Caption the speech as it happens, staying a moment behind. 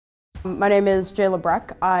My name is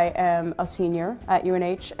Lebrecque. I am a senior at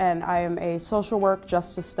UNH and I am a social work,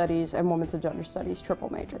 justice studies, and women's and gender studies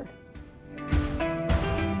triple major.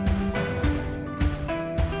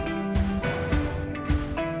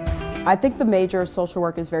 I think the major of social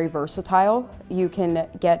work is very versatile. You can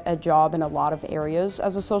get a job in a lot of areas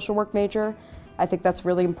as a social work major. I think that's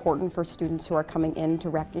really important for students who are coming in to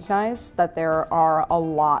recognize that there are a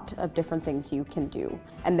lot of different things you can do,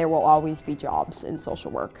 and there will always be jobs in social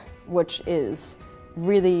work, which is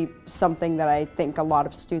really something that I think a lot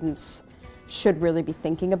of students should really be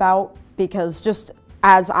thinking about, because just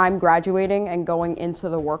as I'm graduating and going into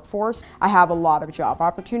the workforce, I have a lot of job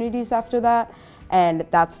opportunities after that, and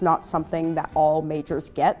that's not something that all majors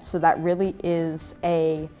get, so that really is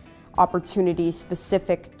an opportunity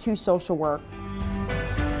specific to social work.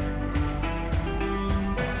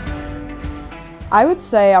 I would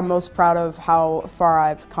say I'm most proud of how far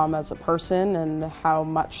I've come as a person and how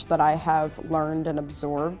much that I have learned and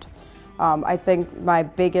absorbed. I think my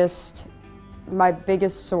biggest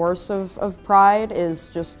source of pride is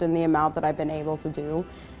just in the amount that I've been able to do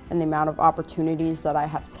and the amount of opportunities that I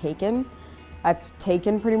have taken. I've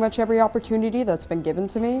taken pretty much every opportunity that's been given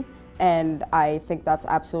to me, and I think that's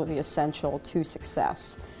absolutely essential to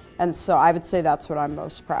success. And so I would say that's what I'm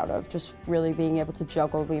most proud of, just really being able to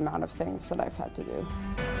juggle the amount of things that I've had to do.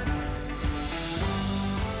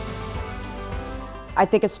 I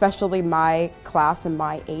think especially my class and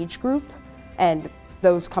my age group and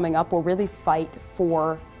those coming up will really fight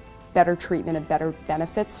for better treatment and better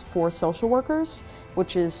benefits for social workers,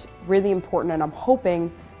 which is really important, and I'm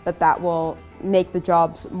hoping that that will make the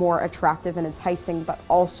jobs more attractive and enticing, but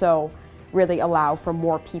also really allow for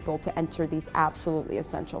more people to enter these absolutely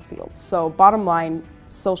essential fields. So bottom line,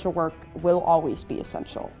 social work will always be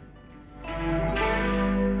essential.